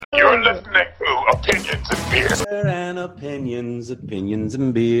You're listening to Opinions and Beer. And opinions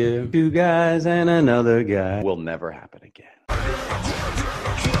and beer. Two guys and another guy. Will never happen again.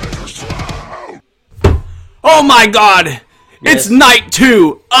 Oh my God! Yes. It's night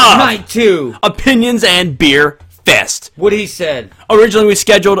 2 of Night 2. Opinions and Beer Fest. What he said. Originally we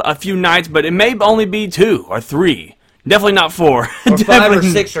scheduled a few nights, but it may only be 2 or 3. Definitely not 4. Or 5 or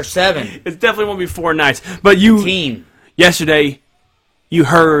 6 or 7. It definitely won't be 4 nights. But you, Team. yesterday, you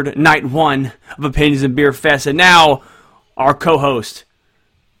heard night 1 of Opinions and Beer Fest, and now our co-host,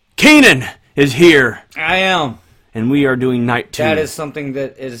 Keenan, is here, I am. and we are doing night 2. That is something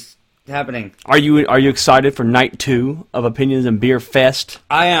that is happening. Are you excited for night 2 of Opinions and Beer Fest?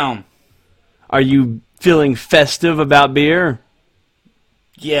 I am. Are you feeling festive about beer?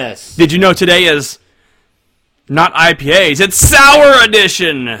 Yes. Did you know today is not IPAs, it's Sour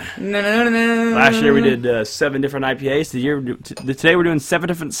Edition! No. Last year we did 7 different IPAs. Today we're doing 7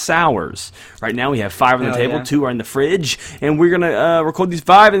 different sours. Right now we have 5 on the Hell table, yeah. 2 are in the fridge, and we're going to record these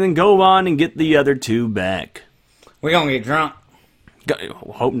 5 and then go on and get the other 2 back. We're going to get drunk.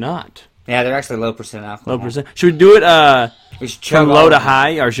 Hope not. Yeah, they're actually low percent alcohol. Low percent. Should we do it We should chug from all low to of them.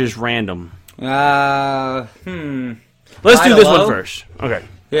 high, or just random? Let's Let's High do to this low? one first. Okay.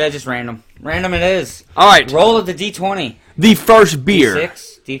 Yeah, just random. Random it is. All right. Roll of the D20. The first beer.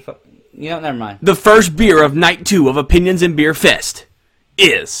 D6. D5. You know, never mind. The first beer of night 2 of Opinions and Beer Fest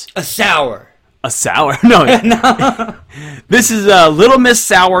is A sour. a sour. No. This is a Little Miss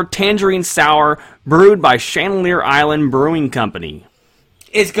Sour Tangerine Sour brewed by Chandelier Island Brewing Company.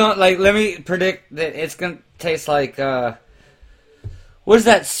 It's going to, let me predict that it's going to taste like, what is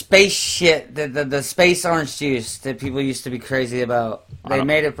that space shit, the space orange juice that people used to be crazy about? They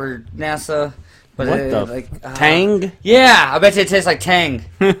made it for NASA. But What the Tang? Yeah, I bet you it tastes like Tang.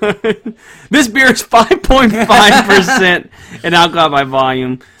 This beer is 5.5% in alcohol by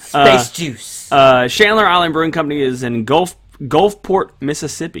volume. Space juice. Chandler Island Brewing Company is in Gulfport,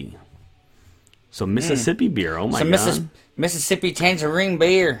 Mississippi. So Mississippi beer, oh my Some God. Mississippi tangerine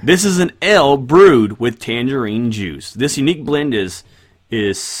beer. This is an ale brewed with tangerine juice. This unique blend is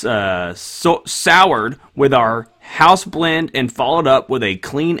soured with our house blend and followed up with a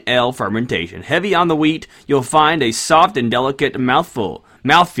clean ale fermentation. Heavy on the wheat, you'll find a soft and delicate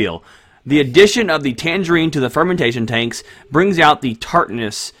mouthfeel. The addition of the tangerine to the fermentation tanks brings out the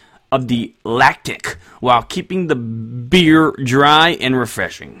tartness of the lactic while keeping the beer dry and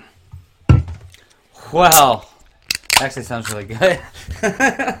refreshing. Wow. Actually sounds really good.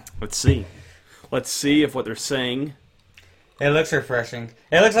 Let's see. Let's see if what they're saying. It looks refreshing.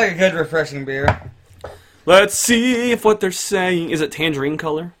 It looks like a good refreshing beer. Let's see if what they're saying. Is it tangerine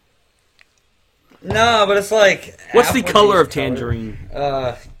color? No, but it's like... What's the apple color juice of tangerine?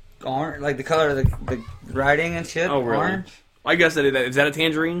 Orange, like the color of the writing and shit. Oh, really? Orange. I guess is that a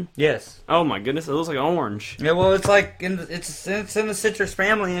tangerine? Yes. Oh my goodness, it looks like orange. Yeah, well, it's like it's in the citrus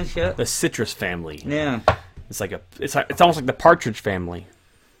family and shit. The citrus family. Yeah. It's almost like the partridge family.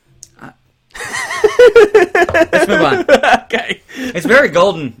 Let's move on. Okay. It's very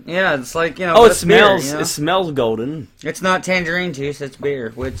golden. Yeah, it's like, you know. Oh, it it's beer, smells. you know? It smells golden. It's not tangerine juice. It's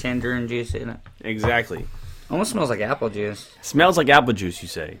beer with tangerine juice in it. Exactly. Almost smells like apple juice. Smells like apple juice. You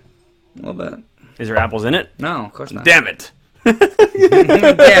say? A little bit. Is there apples in it? No, of course not. Damn it. Damn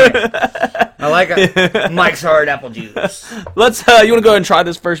it. I like it. Mike's Hard apple juice. Let's. You want to go ahead and try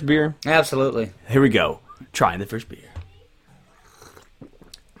this first beer? Absolutely. Here we go. Trying the first beer.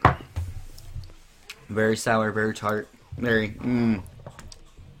 Very sour, very tart. Very,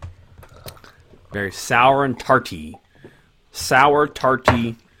 Very sour and tarty. Sour,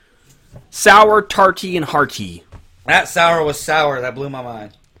 tarty. Sour, tarty, and hearty. That sour was sour. That blew my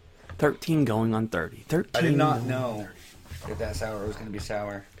mind. 13 going on 30. 13. I did not know that sour was going to be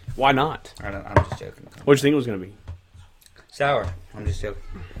sour. Why not? I'm just joking. What did you think it was going to be? Sour. I'm just joking.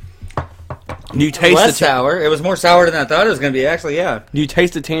 Do you taste Less the sour. It was more sour than I thought it was going to be, actually, yeah. Do you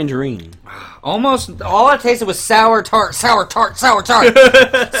taste the tangerine? Almost all I tasted was sour tart. Sourness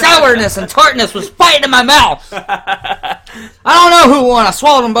and tartness was fighting in my mouth. I don't know who won. I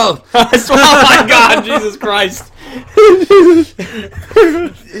swallowed them both. Oh my God, Jesus Christ.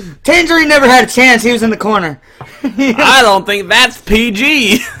 Tangerine never had a chance. He was in the corner. I don't think that's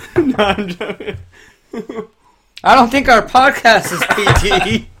PG. No, I'm joking. I don't think our podcast is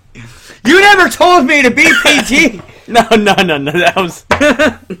PG. You never told me to be PG. No. That was.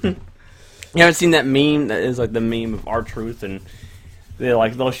 You haven't seen that meme that is like the meme of R-Truth, and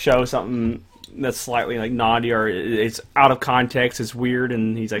they'll show something that's slightly like naughty or it's out of context, it's weird,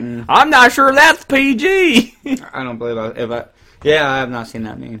 and he's like, I'm not sure that's PG. I don't believe Yeah, I have not seen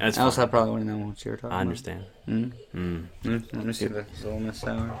that meme. That's Else fine. I probably wouldn't know what you were talking I understand. about. Let me see the Little Miss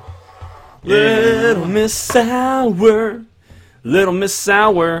Sour. Little Miss Sour. Little Miss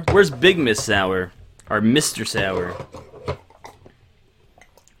Sour. Where's Big Miss Sour? Or Mr. Sour?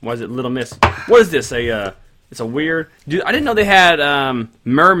 Why is it Little Miss? What is this? It's a weird... Dude, I didn't know they had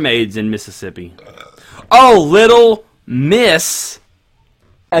mermaids in Mississippi. Oh, Little Miss,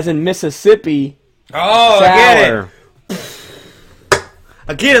 as in Mississippi. Oh, Sour. I get it.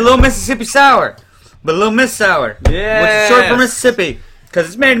 I get it, Little Mississippi Sour. But Little Miss Sour. Yes. What's short for Mississippi? Because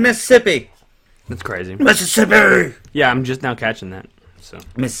it's made in Mississippi. That's crazy. Mississippi. Yeah, I'm just now catching that. So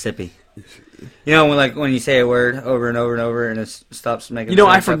Mississippi. You know, when you say a word over and over and over and it stops making you know,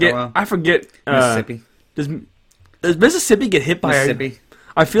 sense I after a forget. while? I forget. Mississippi. Does Mississippi get hit by? Mississippi.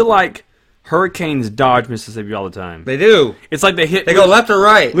 I feel like hurricanes dodge Mississippi all the time. They do. It's like they hit. They go left or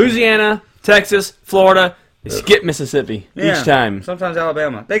right. Louisiana, Texas, Florida. They skip Mississippi each time. Sometimes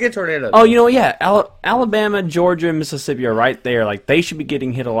Alabama. They get tornadoes. Oh, you know, yeah. Alabama, Georgia, and Mississippi are right there. Like, they should be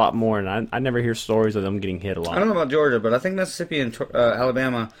getting hit a lot more, and I never hear stories of them getting hit a lot. I don't know about Georgia, but I think Mississippi and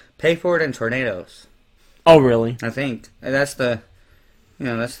Alabama pay for it in tornadoes. Oh, really? I think. And that's the... You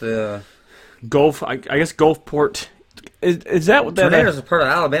know, that's the... Gulf, I guess Gulfport. Is that what that is? Tornadoes are part of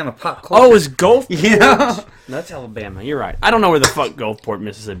Alabama pop culture. Oh, is Gulfport? Yeah. That's Alabama. You're right. I don't know where the fuck Gulfport,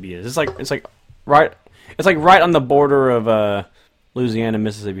 Mississippi is. It's like right on the border of Louisiana,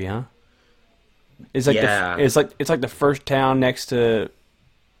 Mississippi, huh? It's like Yeah. it's like the first town next to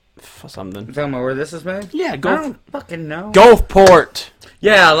something. You talking about where this is made? Yeah, I don't fucking know. Gulfport.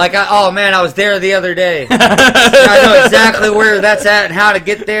 Yeah, like oh man, I was there the other day. I know exactly where that's at and how to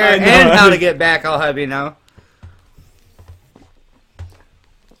get there I know. and how to get back. I'll have you know.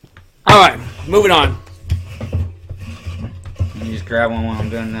 All right, moving on. You just grab one while I'm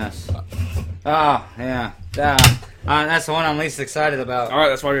doing this. Oh yeah, that's the one I'm least excited about. All right,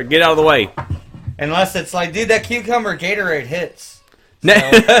 that's why we're gonna get out of the way. Unless it's like, dude, that cucumber Gatorade hits.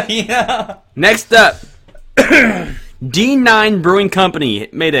 Yeah. Next up, D9 Brewing Company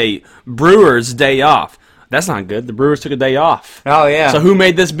made a Brewer's Day Off. That's not good. The Brewers took a day off. Oh yeah. So who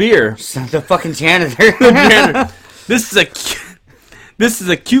made this beer? The fucking janitor. This is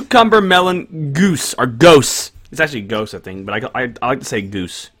a cucumber melon goose or gose. It's actually ghost, I think, but I like to say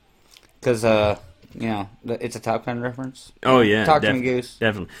goose. Because you know, it's a Top Gun reference. Oh yeah, Talk to me, Goose.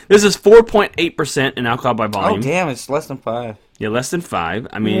 Definitely. This is 4.8% in alcohol by volume. Oh damn, it's less than 5. Yeah, less than 5.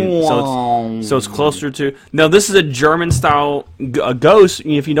 I mean, Wow. so it's closer to. No, this is a German style ghost.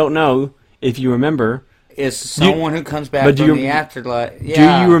 If you don't know, if you remember, It's someone who comes back but do from you- the afterlife.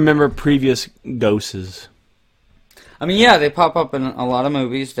 Yeah. do you remember previous ghosts? I mean, yeah, they pop up in a lot of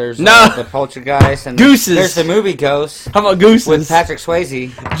movies. There's No. the Poltergeist and Gooses. There's the movie Ghost How about gooses? with Patrick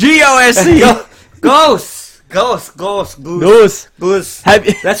Swayze. GOSC. Ghosts. Ghosts. Have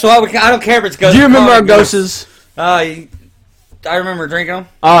you, That's why I don't care if it's ghosts. do you remember Call our it ghosts. ghosts? I remember drinking them.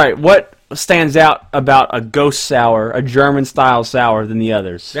 All right, what stands out about a ghost sour, a German style sour, than the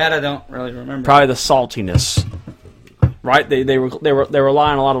others? That I don't really remember. Probably the saltiness. Right? They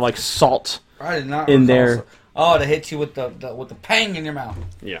rely on a lot of like salt. I did not in recall there. so- Oh, to hit you with the pang in your mouth.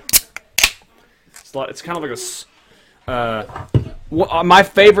 Yeah. It's kind of like my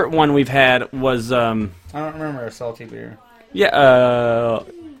favorite one we've had was I don't remember a salty beer. we've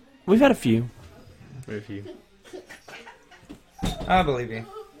had a few. I believe you.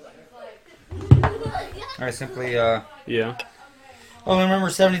 I simply Yeah. only remember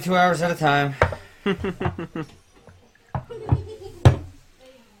 72 hours at a time.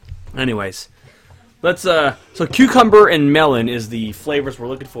 Anyways, let's so cucumber and melon is the flavors we're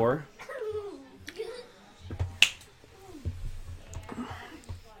looking for.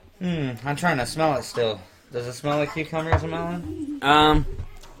 I'm trying to smell it still. Does it smell like cucumbers and melon? I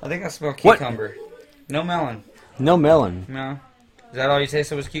think I smell What? cucumber. No melon. No melon. No. Is that all you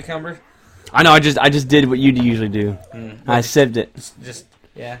tasted was cucumber? I know. I just did what you usually do. I sipped it. Just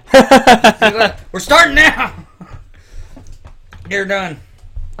yeah. We're starting now. You're done.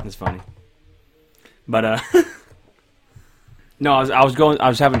 It's funny, but no, I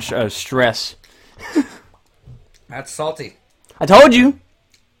was having stress. That's salty. I told you.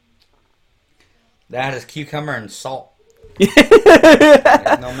 That is cucumber and salt.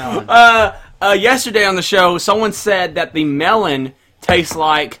 There's no melon. Yesterday on the show, someone said that the melon tastes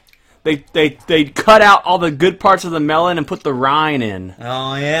like they cut out all the good parts of the melon and put the rind in.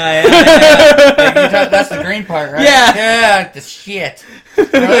 Oh yeah. That's the green part, right? Yeah. Yeah, the shit. Like,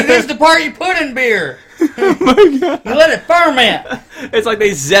 this is the part you put in beer. Oh my god! You let it ferment. It's like they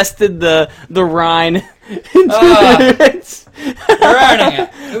zested the rind into it. Burning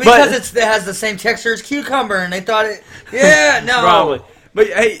it because it has the same texture as cucumber, and they thought it. Yeah, no. Probably. But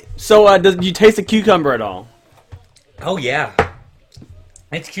hey, so did you taste the cucumber at all? Oh yeah,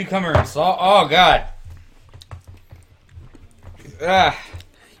 it's cucumber and salt. Oh god.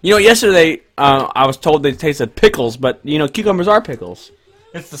 You know, yesterday I was told they tasted pickles, but you know, cucumbers are pickles.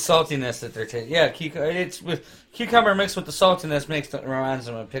 It's the saltiness that they're tasting. Yeah, it's with cucumber mixed with the saltiness reminds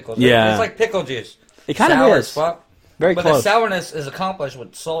them of pickles. Yeah. It's like pickle juice. It kind Sour of as is. fuck. Very But close. the sourness is accomplished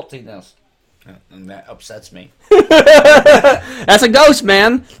with saltiness. And that upsets me. That's a ghost,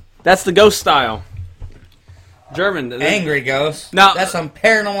 man. That's the ghost style. German. Angry ghost. Now- That's some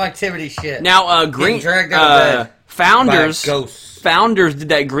paranormal activity shit. Now, green Getting dragged out of bed Founders. by ghosts. Founders did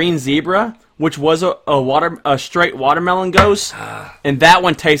that green zebra, which was a straight watermelon ghost, and that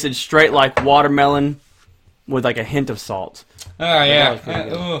one tasted straight like watermelon with like a hint of salt. Oh That yeah. was pretty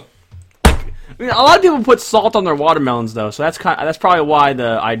good. Ooh. I mean, a lot of people put salt on their watermelons though, so that's probably why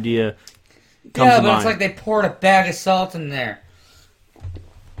the idea comes Yeah, to but mind. it's like they poured a bag of salt in there.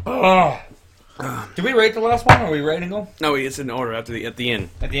 Oh. Did we rate the last one? Or are we rating them? No, it's in order at the end.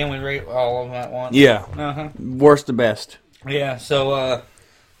 At the end, we rate all of them at once. Yeah, Uh-huh. worst to best. Yeah, so,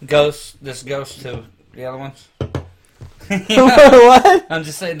 this goes to the other ones. What? I'm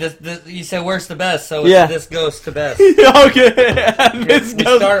just saying, this you said worst to best, so it's Yeah. this goes to best. Okay, this We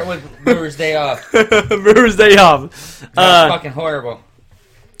goes start with Brewer's Day Off. Brewers Day Off. That's fucking horrible.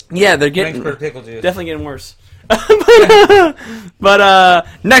 Yeah, they're Thanks getting for the pickle juice. definitely getting worse. but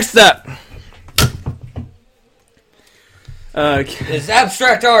next up, It's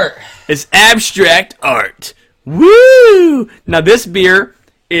abstract art. is abstract art. Woo! Now this beer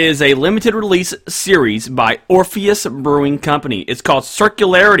is a limited release series by Orpheus Brewing Company. It's called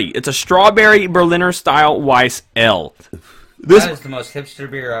Circularity. It's a strawberry Berliner style Weiss L. That is the most hipster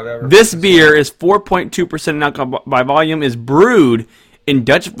beer I've ever. This beer is 4.2% in alcohol by volume. Is brewed in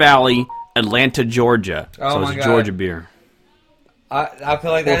Dutch Valley, Atlanta, Georgia. Oh so my it's God. Georgia beer. I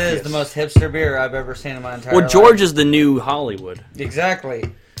feel like that is Orpheus. the most hipster beer I've ever seen in my entire Well, life. Georgia's the new Hollywood. Exactly.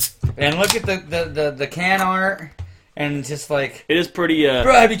 And look at the can art, and just like, It is pretty.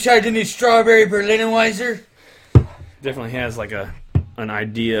 bro, have you tried the new strawberry Berliner Weiser? Definitely has like an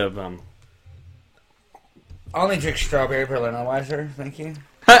idea of I only drink strawberry Berliner Weiser, thank you.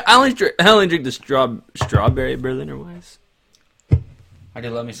 I only drink the strawberry Berliner Weiss. I do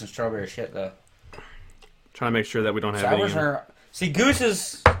love me some strawberry shit though. Trying to make sure that we don't have Sours any. are Goose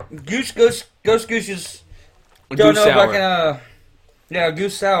Gooses. Goose Don't know if I sour. can.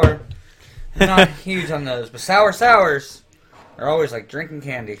 Goose sour. I'm not huge on those, but sours are always like drinking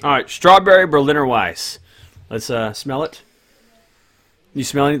candy. All right, strawberry Berliner Weiss. Let's smell it. You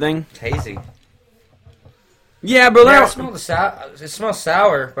smell anything? It's hazy. Yeah, Yeah, Berliner. I smell the sour. It smells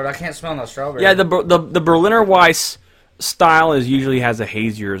sour, but I can't smell no strawberry. Yeah, the Berliner Weiss style usually has a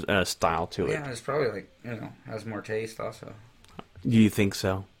hazier style to it. Yeah, it's probably like, has more taste also. Do you think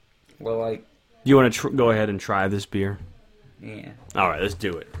so? Well, like, Do you want to go ahead and try this beer? yeah. All right, let's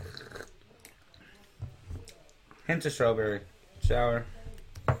do it. Hint of strawberry. Sour.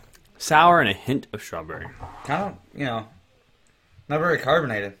 Sour and a hint of strawberry. Kind of, not very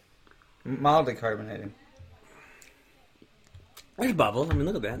carbonated. Mildly carbonated. There's bubbles. I mean,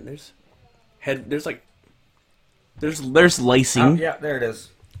 look at that. There's lacing. Oh, yeah, there it is.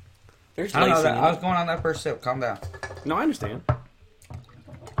 There's I don't know lacing. that. I was going on that first sip. Calm down. No, I understand.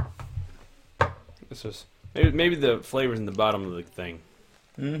 This is maybe the flavor's in the bottom of the thing.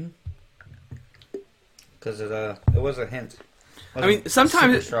 Mm-hmm. Because it was a hint. I mean,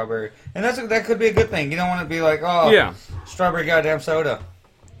 sometimes Super strawberry, and that could be a good thing. You don't want to be like, oh, yeah. strawberry goddamn soda.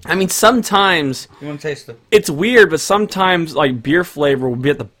 I mean, sometimes You want to taste the. it's weird, but sometimes like beer flavor will be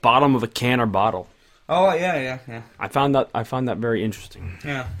at the bottom of a can or bottle. Oh yeah. I found that very interesting.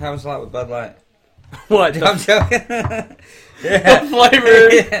 Yeah, happens a lot with Bud Light. What I'm the joking. Yeah. flavor?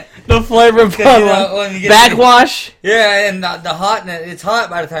 Yeah. The flavor of Because, Bud when you Light. get Backwash. Yeah, and the hotness. It's hot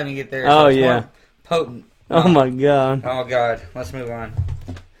by the time you get there. Oh, it's yeah. more potent. Oh my god. Oh god. Let's move on.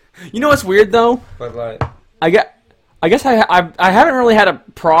 You know what's weird though? Bud Light. I guess I haven't really had a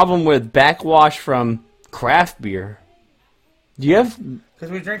problem with backwash from craft beer. Do you have?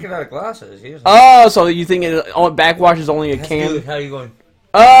 Because we drink it out of glasses usually. Oh, so you think backwash is only a That's good. can? How you going?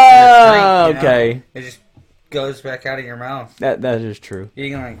 Oh, Drink, you know? okay. It just goes back out of your mouth. That is true. You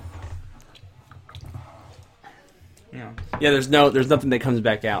can Yeah, there's nothing that comes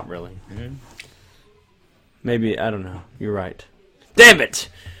back out really. Mhm. Maybe I don't know. You're right. Damn it!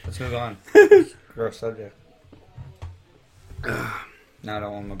 Let's move on. Gross subject. No, I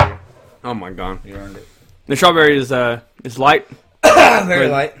don't want my beer. Oh my god. You earned it. The strawberry is light. Very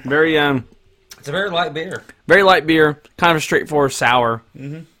light. Very It's a very light beer. very light beer. Kind of a straightforward sour.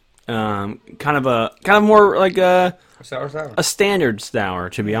 Mm-hmm. Kind of more like a Sour. standard sour,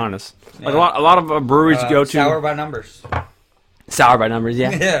 to be honest. Like a lot of breweries you go to. Sour by numbers. Sour by numbers,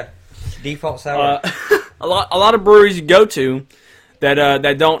 yeah. Yeah. Default sour. A lot of breweries you go to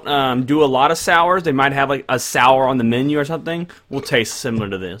that don't do a lot of sours. They might have like a sour on the menu or something. Will taste similar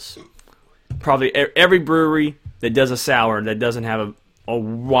to this. Probably every brewery that does a sour that doesn't have a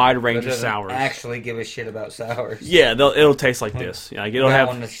wide range of sours. Actually, give a shit about sours. Yeah, it'll taste like this. Like it'll have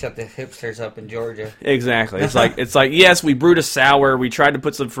one to shut the hipsters up in Georgia. exactly. It's like yes, we brewed a sour. We tried to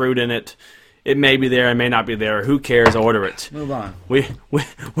put some fruit in it. It may be there. It may not be there. Who cares? Order it. Move on. We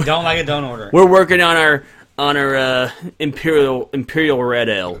Don't like it. Don't order it. we're working on our imperial red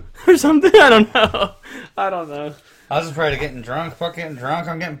ale or something. I don't know. I was afraid of getting drunk. Fuck getting drunk.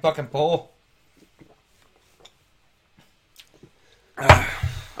 I'm getting fucking full.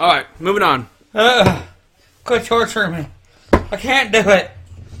 All right, moving on. Quit torturing me. I can't do it.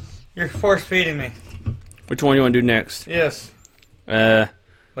 You're force feeding me. Which one do you want to do next? Yes. We Wait,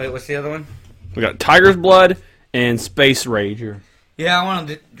 what's the other one? got Tiger's Blood and Space Rager. Yeah, I want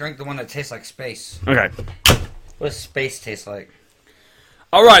to drink the one that tastes like space. Okay. What does space taste like?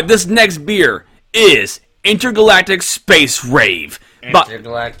 All right, this next beer is Intergalactic Space Rave,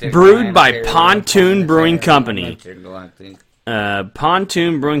 Intergalactic. brewed by Pontoon Brewing Company. Intergalactic.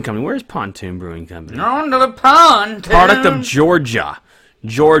 Pontoon Brewing Company. Where's Pontoon Brewing Company? On to the pond. Product of Georgia.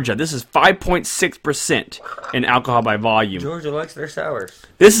 This is 5.6% in alcohol by volume. Georgia likes their sours.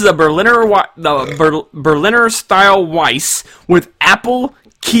 This is a Berliner style Weiss with apple,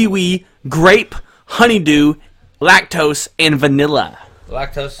 kiwi, grape, honeydew, lactose, and vanilla.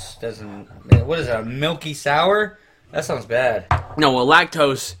 Lactose doesn't. What is it? A milky sour? That sounds bad. No, well,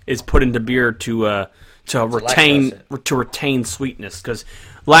 lactose is put into beer to retain sweetness because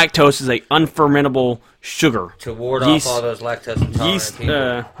lactose is a unfermentable sugar. To ward off all those lactose intolerant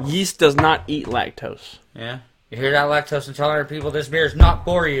people. Yeast does not eat lactose. Yeah. You hear that, lactose intolerant people? This beer is not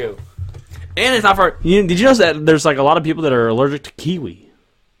for you. And it's not for. Did you know that there's like a lot of people that are allergic to kiwi?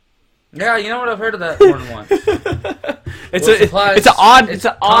 Yeah, you know what? I've heard of that more than once. It's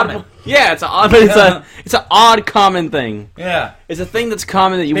an odd common thing. Yeah. It's a thing that's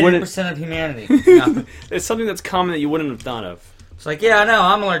common that you wouldn't. 50% of humanity. Yeah. It's something that's common that you wouldn't have thought of. It's like, yeah, I know,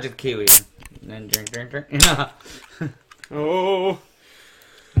 I'm allergic to kiwi. And then drink. Oh,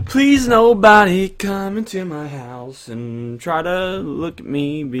 please nobody come into my house and try to look at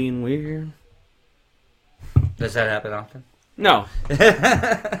me being weird. Does that happen often? No.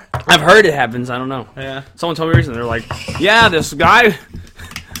 I've heard it happens. I don't know. Yeah. Someone told me recently. They're like, yeah, this guy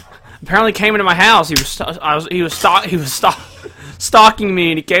apparently came into my house. He was stalking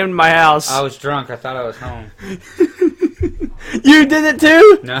me, and he came into my house. I was drunk. I thought I was home. You did it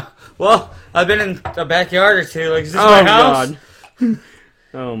too? No. Well, I've been in a backyard or two. Like, is this my house? God.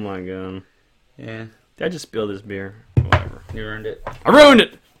 Oh my god. Yeah. Did I just spill this beer? Whatever. You ruined it. I ruined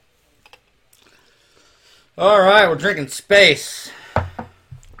it. All right, we're drinking space.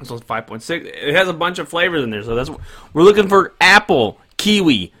 This one's 5.6. It has a bunch of flavors in there, so we're looking for apple,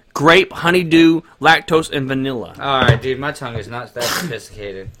 kiwi, grape, honeydew, lactose, and vanilla. All right, dude, my tongue is not that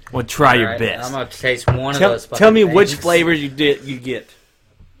sophisticated. Well, try your best. I'm gonna taste one of those. Tell me things. which flavors you get.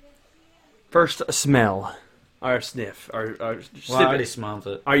 First, a smell, or a sniff, or Well, sip I already it. smelled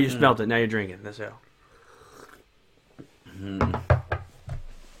it. Oh, you smelled it. Now you're drinking. That's how.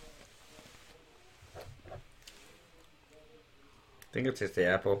 I think it's just the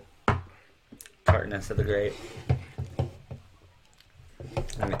apple tartness of the grape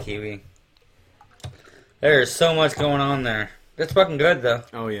and the kiwi. There's so much going on there. It's fucking good though.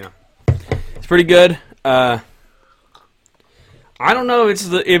 Oh yeah, it's pretty good. I don't know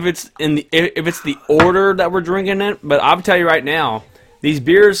if it's the order that we're drinking it, but I'll tell you right now, these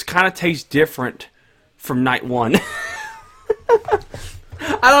beers kind of taste different from night one. I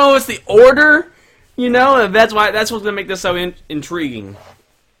don't know if it's the order. You know, that's what's gonna make this so intriguing.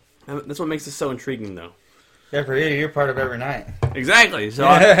 That's what makes this so intriguing, though. Yeah, for you, you're part of every night. Exactly. So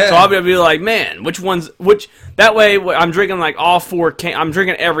I'll be like, man, which? That way, I'm drinking like all 4 cans. I'm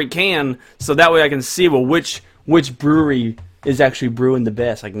drinking every can, so that way I can see which brewery is actually brewing the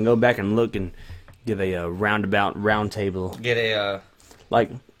best. I can go back and look and give a round table. Get a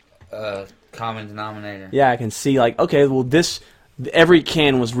common denominator. Yeah, I can see like, okay, well every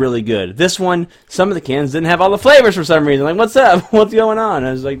can was really good. This one, some of the cans didn't have all the flavors for some reason. Like, what's up? What's going on?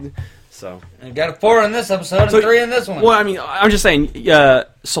 I was like, so. You got a 4 in this episode and 3 in this one. Well, I mean, I'm just saying.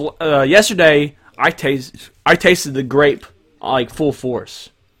 Yesterday I tasted the grape like full force.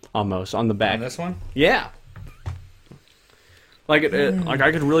 almost on the back. On this one? Yeah. Like like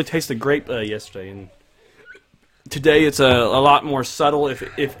I could really taste the grape yesterday, and today it's a lot more subtle,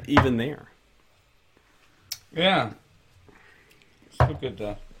 if even there. Yeah. So good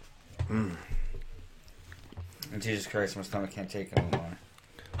though. Jesus Christ, my stomach can't take it anymore.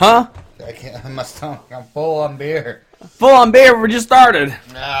 Huh? I can't. My stomach. I'm full on beer. Full on beer. We just started.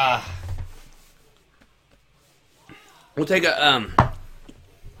 We'll take a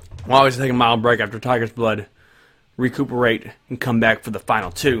we'll always take a mild break after Tiger's Blood, recuperate, and come back for the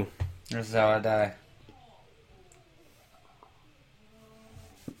final two. This is how I die.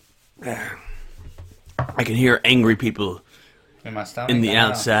 I can hear angry people In my stomach. in the I know.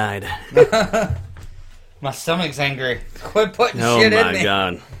 outside. My stomach's angry. Quit putting Oh shit in my me.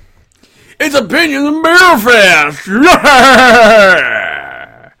 god! It's Opinions and Beer Fest.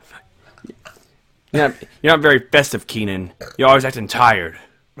 You're not very festive, Keenan. You're always acting tired.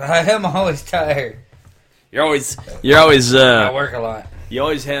 I am always tired. You're always I work a lot. you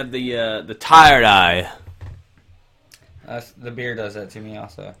always have the tired eye. The beer does that to me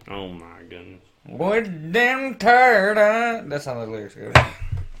also. Oh my goodness. What damn tired eye. That's how the lyrics go.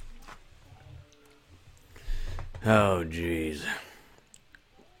 Oh jeez.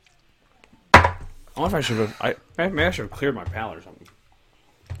 I wonder if maybe I should have cleared my palate or something.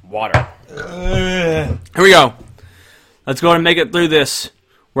 Water. Here we go. Let's go ahead and make it through this.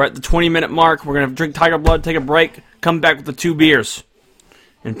 We're at the 20-minute mark. We're going to drink Tiger Blood, take a break, come back with the 2 beers,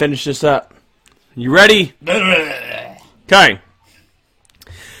 and finish this up. You ready? Okay.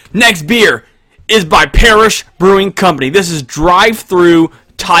 Next beer is by Parish Brewing Company. This is Drive-Through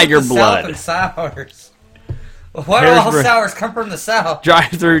Tiger Blood. South and sours. Why do Parish all Brew- sours come from the south?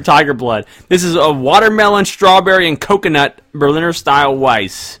 Drive-Through Tiger Blood. This is a watermelon, strawberry, and coconut Berliner-style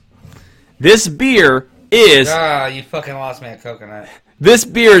Weiss. This beer is... Ah, you fucking lost me at coconut. This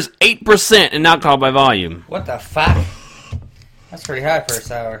beer is 8% in alcohol by volume. What the fuck? That's pretty high for a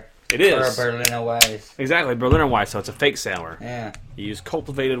sour. It Or a is. Berliner Weiss. Exactly, Berliner Weiss, so it's a fake sour. Yeah. You use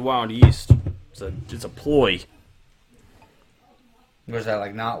cultivated wild yeast. It's a ploy. Was that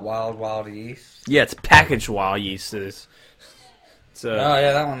like not wild yeast? Yeah, it's packaged wild yeast. It's Oh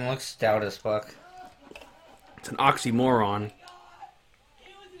yeah, that one looks stout as fuck. It's an oxymoron.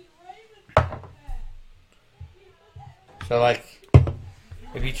 So like,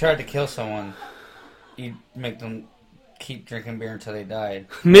 if you tried to kill someone, you'd make them keep drinking beer until they died.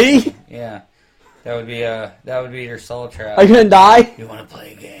 Me? Yeah. That would be your soul trap. Are you gonna die? You want to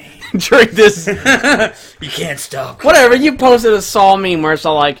play a game? Drink this. You can't stop. Whatever, you posted a Saw meme where it's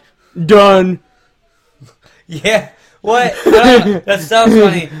all like, done. Yeah. What? That sounds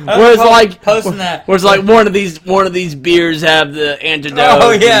funny. Where it's like posting that. Where it's like one of these beers have the antidote.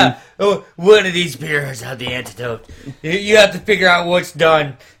 Oh yeah. Oh, one of these beers have the antidote. You have to figure out what's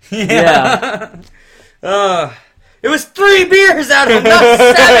done. Yeah. It was 3 beers out of them, not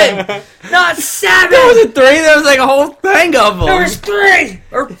 7. Not 7. There wasn't 3. There was like a whole thing of them. There was 3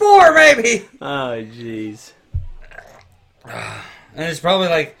 or 4 maybe. Oh jeez. And it's probably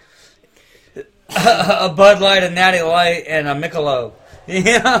like a Bud Light, a Natty Light, and a Michelob.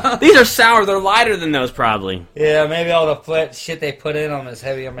 Yeah. These are sour. They're lighter than those probably. Yeah, maybe all the flat shit they put in them is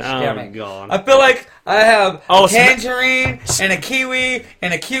heavy on my stomach. God. I feel like I have Oh, a tangerine and a kiwi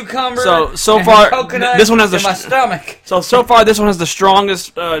and a cucumber. So and far, a coconut this one has in the my stomach. So far, this one has the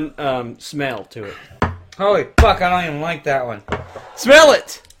strongest smell to it. Holy fuck! I don't even like that one. Smell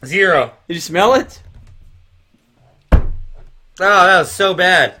it. 0. Did you smell it? Oh, that was so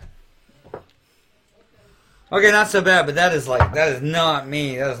bad. Okay, not so bad, but that is not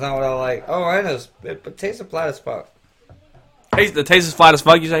me. That is not what I like. Oh, I know. It tastes flat as fuck. The taste is flat as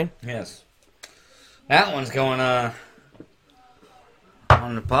fuck. You say? Yes. That one's going on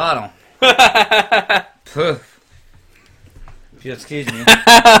the bottom. Poof. If you excuse me.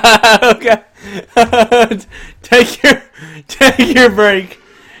 Okay. Take your break.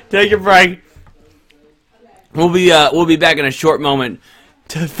 Take your break. We'll be back in a short moment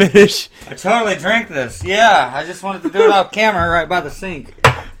to finish. I totally drank this. Yeah, I just wanted to do it off camera right by the sink.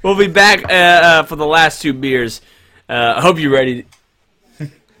 We'll be back for the last 2 beers. I hope you're ready.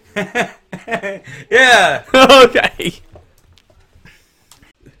 Yeah. Okay.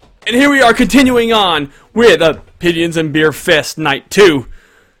 And here we are continuing on with Opinions and Beer Fest Night 2.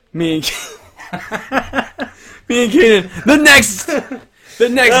 Me and Keenan. The next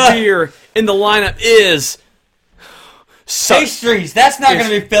beer in the lineup is Pastries. That's not going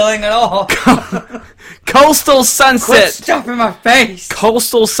to be filling at all. Coastal Quit Sunset. stuffing my face.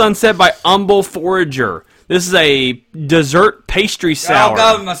 Coastal Sunset by Humble Forager. This is a dessert pastry sour. Oh,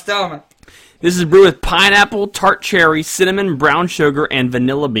 God, my stomach. This is brewed with pineapple, tart cherry, cinnamon, brown sugar, and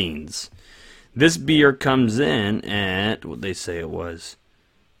vanilla beans. This beer comes in at what they say it was.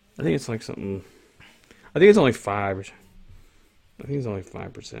 I think it's like something. I think it's only 5%. I think it's only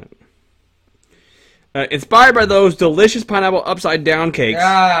 5%. Inspired by those delicious pineapple upside down cakes,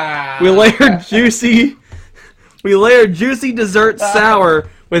 we layered juicy dessert sour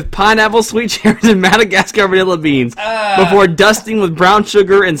with pineapple, sweet cherries, and Madagascar vanilla beans before dusting with brown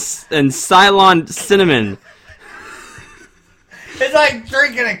sugar and Ceylon cinnamon. It's like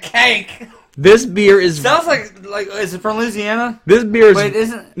drinking a cake. This beer is Sounds like is it from Louisiana? this beer Wait,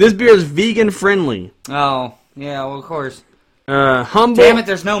 isn't? this beer is vegan friendly. Oh, yeah. Well, of course. Humble. Damn it!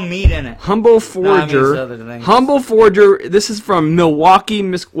 There's no meat in it. Humble No, I mean, Forager. it's other things. Humble Forager. This is from Milwaukee,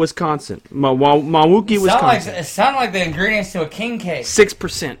 Wisconsin. Milwaukee, Wisconsin. It sounded like the ingredients to a king cake.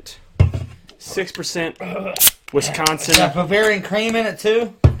 6%. 6%. Wisconsin. Got Bavarian cream in it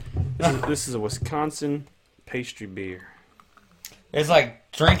too. This is a Wisconsin pastry beer. It's like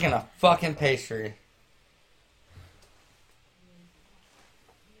drinking a fucking pastry.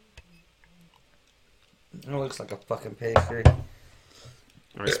 It looks like a fucking pastry. All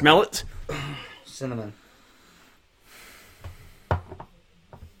right, smell it. Cinnamon.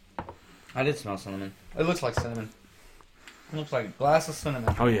 I did smell cinnamon. It looks like cinnamon. It looks like a glass of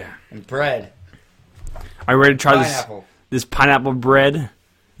cinnamon Oh yeah. and bread. Are you ready to try Pineapple. this pineapple bread?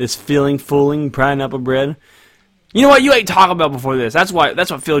 This fooling pineapple bread. You know what? You ate Taco Bell before this. That's what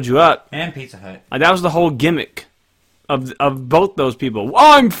filled you up. And Pizza Hut. Like, that was the whole gimmick of both those people.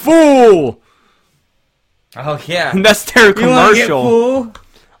 I'm full. Oh yeah. And that's their You wanna get commercial. full?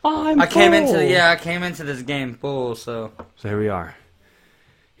 I'm I came full. into this game full, so. So here we are.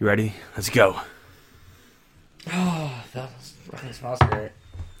 You ready? Let's go. Oh, that fucking smells great.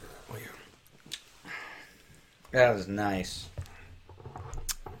 That was nice.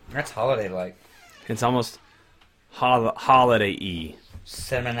 That's holiday-like. It's almost holiday-y.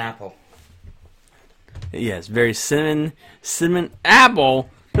 Cinnamon apple. Yes, very cinnamon apple.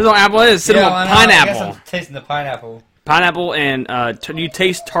 There's no apple. It's cinnamon I know, I pineapple. guess I'm tasting the pineapple. Pineapple and do you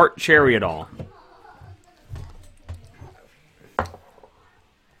taste tart cherry at all?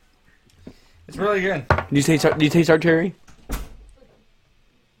 It's really good. Do you taste tart cherry? It's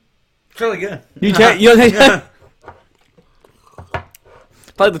really good. You don't taste that? I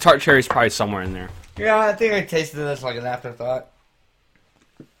feel like the tart cherry is probably somewhere in there. Yeah, I think I tasted this like an afterthought.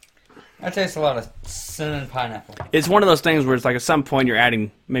 I taste a lot of cinnamon pineapple. It's one of those things where it's like at some point you're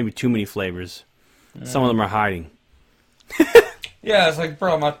adding maybe too many flavors. Some of them are hiding. Yeah, it's like,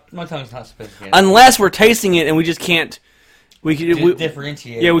 bro, my tongue's not sophisticated. Unless we're tasting it and we just can't. We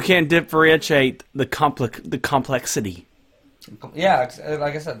Differentiate. Yeah, we can't differentiate the complexity. Yeah,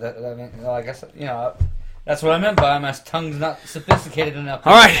 like I said, you know, that's what I meant by my tongue's not sophisticated enough.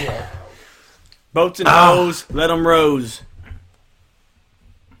 All right. Boats and hoes, let them rose.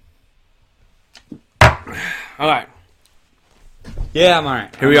 All right. Yeah, I'm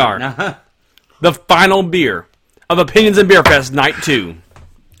alright. Here we are. The final beer of Opinions and Beer Fest Night 2.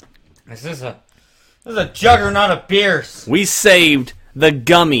 This is a juggernaut of beers. We saved the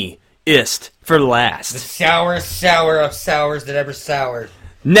gummiest for The last. sourest sour of sours that ever soured.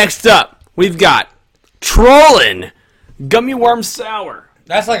 Next up, we've got Trollin' Gummy Worm Sour.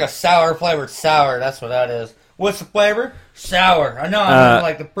 That's like a sour flavored sour. That's what that is. What's the flavor? Sour. I know. I mean,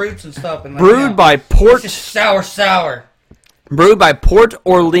 like the fruits and stuff. And like, Brewed by Port It's just sour. Brewed by Port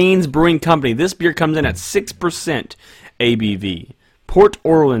Orleans Brewing Company. This beer comes in at 6% ABV. Port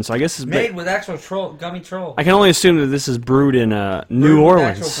Orleans, so I guess it's Made with actual gummy trolls. I can only assume that this is brewed in New Brewed with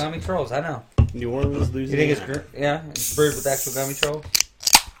Orleans. actual gummy trolls. I know. New Orleans, You Louisiana. think it's brewed with actual gummy trolls?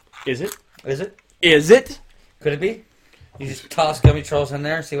 Is it? Is it? Is it? Could it be? You just toss gummy trolls in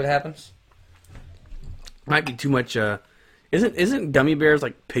there and see what happens. Might be too much. Isn't gummy bears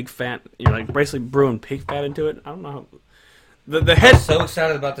like pig fat? You're like basically brewing pig fat into it. I don't know. The head. I'm so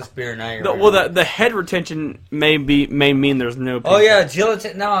excited about this beer now. The head retention may mean there's no. Pig Oh yeah, fat.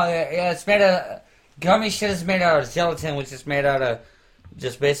 gelatin. No, yeah, it's made out of gummy shit. Is made out of gelatin, which is made out of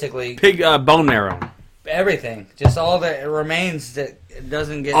just basically Pig bone marrow. everything. Just all that remains that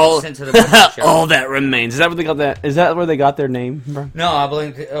doesn't get All, sent to the butcher shop. all that remains. Is that where they got that? Is that where they got their name from? No, I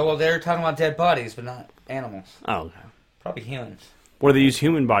believe. Well, they're talking about dead bodies, but not animals. Oh, okay. Probably humans. What do they use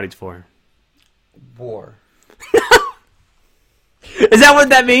human bodies for? War. Is that what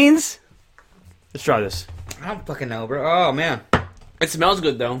that means? Let's try this. I don't fucking know, bro. Oh man, It smells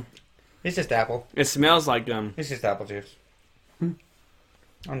good though. it's just apple. It smells like It's just apple juice.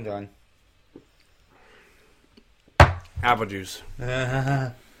 I'm done. apple juice. All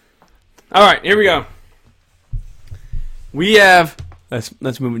right, here we go. We have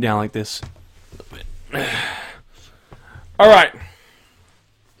let's move it down like this. All right.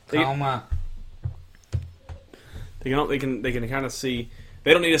 Coma. They can kind of see.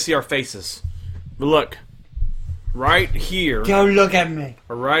 They don't need to see our faces. But look, right here. Go look at me.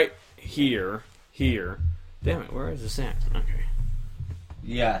 Or right here. Damn it, where is this at? Okay.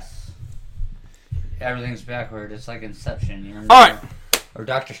 Yes. Everything's backward. It's like Inception. You All right. Or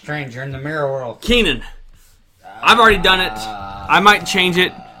Doctor Strange. You're in the mirror world. Keenan. I've already done it. I might change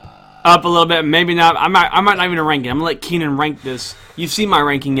it up a little bit. Maybe not. I might not even rank it. I'm going to let Keenan rank this. You've seen my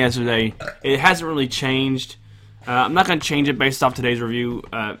ranking yesterday. It hasn't really changed. I'm not going to change it based off today's review.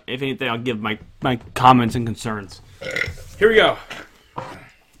 If anything, I'll give my comments and concerns. Here we go.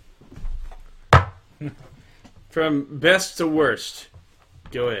 From best to worst.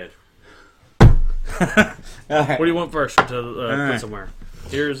 Go ahead. All right. What do you want first to put somewhere?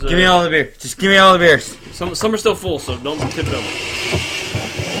 Here's. Give me all the beer. Just give me all the beers. Some are still full, so don't tip it over.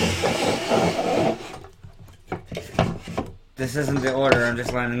 This isn't the order. I'm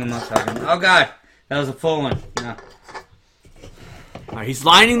just lining them up. Oh God, that was a full one. No. All right, he's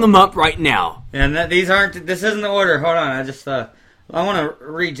lining them up right now. And these aren't. This isn't the order. Hold on. I just. I want to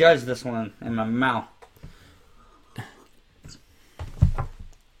rejudge this one in my mouth.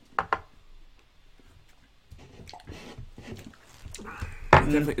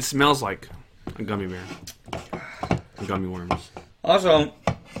 It smells like a gummy bear. Gummy worms. Also,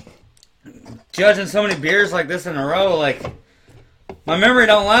 judging so many beers like this in a row, like, my memory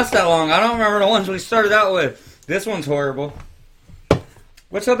don't last that long. I don't remember the ones we started out with. This one's horrible.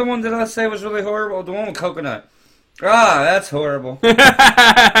 Which other one did I say was really horrible? The one with coconut. Ah, that's horrible.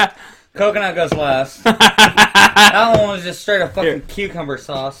 Coconut goes last. That one was just straight up fucking cucumber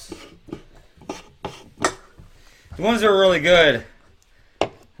sauce. The ones that were really good.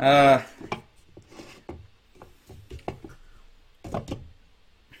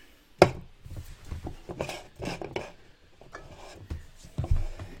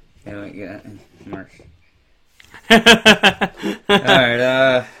 Yeah, March.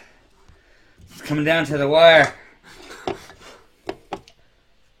 Alright, it's coming down to the wire.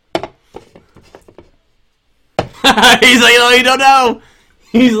 He's like, oh, you don't know.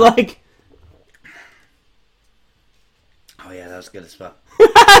 He's like, Oh yeah, that was good as fuck.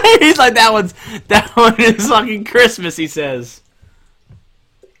 he's like, that one is fucking Christmas. He says.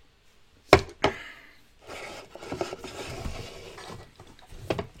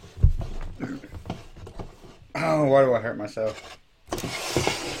 Oh, why do I hurt myself?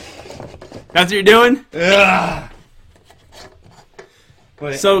 That's what you're doing? Ugh.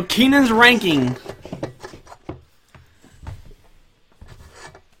 Wait. So Keenan's ranking.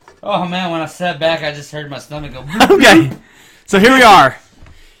 Oh man, when I sat back, I just heard my stomach go. Okay. So here we are.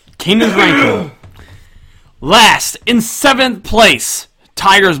 Keenan's ranking. Last, in 7th place,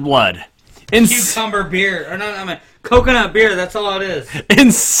 Tiger's Blood. In Cucumber beer, or no, I mean coconut beer. That's all it is. In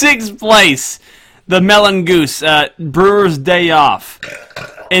 6th place, the Melon Goose, Brewer's Day Off.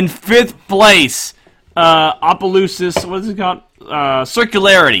 In 5th place, Opelousas, what is it called?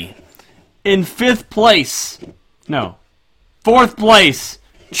 Circularity. In 4th place,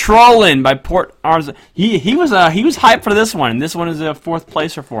 Trollin' by Port Arms. He was hyped for this one, and this one is a 4th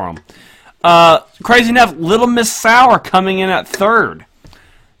placer for him. Crazy enough, Little Miss Sour coming in at 3rd.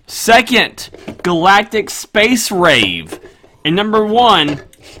 2nd, Galactic Space Rave. And number 1,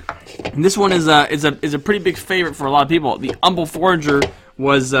 and this one is a pretty big favorite for a lot of people. The Humble Forager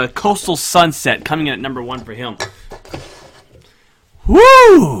was Coastal Sunset coming in at number 1 for him.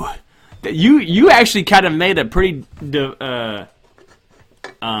 Woo! You actually kind of made a pretty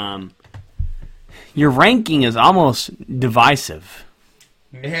your ranking is almost divisive.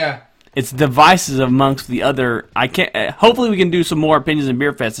 Yeah. It's divisive amongst the other. I can't. Hopefully, we can do some more opinions in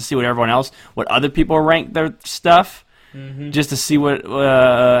Beer Fest to see what other people rank their stuff, just to see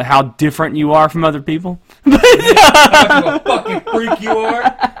how different you are from other people. How much of a fucking freak you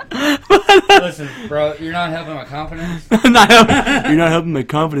are. Listen, bro, you're not helping my confidence. You're not helping my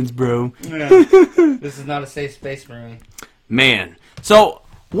confidence, bro. Yeah. This is not a safe space for me. Man. So,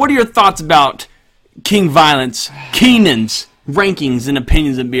 what are your thoughts about King Violence, Keenan's rankings and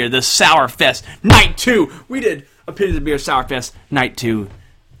opinions of beer, the Sour Fest Night 2? We did opinions of beer, Sour Fest Night 2,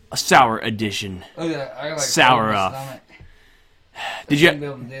 a sour edition. Oh yeah, I got like Sour off. Did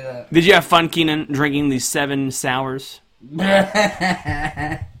you have fun, Keenan, drinking these 7 sours?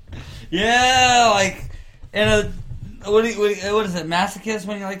 Yeah, like in a what is it, masochist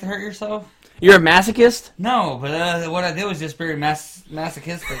when you like to hurt yourself? You're a masochist? No, but what I did was just very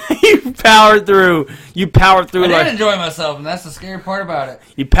masochistic. You powered through. I did enjoy myself, and that's the scary part about it.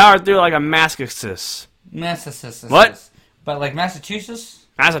 You powered through like a masochist. Massachusetts. What? But like Massachusetts?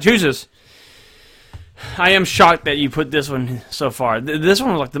 Massachusetts. I am shocked that you put this one so far. This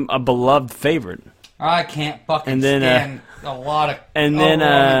one was like a beloved favorite. I can't fucking And then, stand a lot of. and then,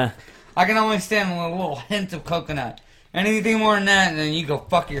 I can only stand a little hint of coconut. Anything more than that, then you go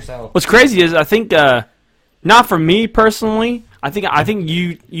fuck yourself. What's crazy is I think, not for me personally. I think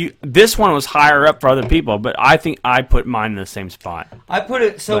you this one was higher up for other people, but I think I put mine in the same spot. I put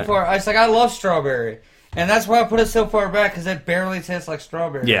it so far. It's like I love strawberry, and that's why I put it so far back because it barely tastes like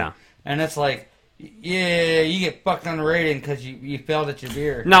strawberry. Yeah. And it's like, yeah, you get fucked on the rating because you failed at your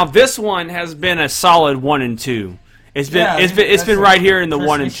beer. Now this one has been a solid 1 and 2. It's been right here in the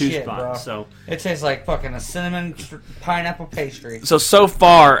 1 and 2 shit, spot. bro. So it tastes like fucking a cinnamon pineapple pastry. so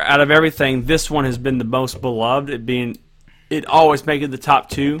far out of everything, this one has been the most beloved. It always makes it the top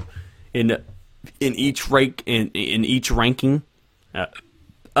 2 in each each ranking.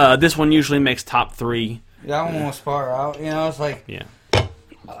 This one usually makes top 3. That one was far out. You know, it's like Yeah.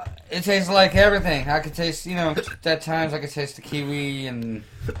 It tastes like everything. I could taste, at times I could taste the kiwi and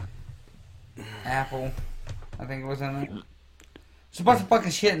apple. I think it was in there. There's a bunch of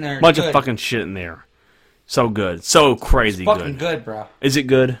fucking shit in there. Bunch of fucking shit in there. So good. So crazy it's fucking good. good, bro. Is it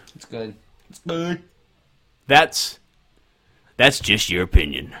good? It's good. It's good. That's just your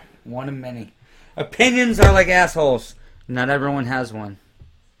opinion. One of many. Opinions are like assholes. Not everyone has one.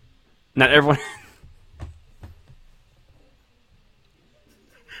 Not everyone.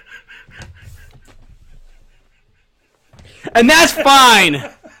 And that's fine.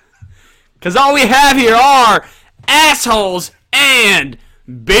 Because all we have here are assholes and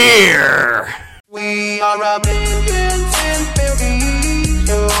beer. We are a million and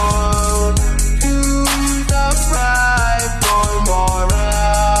billion.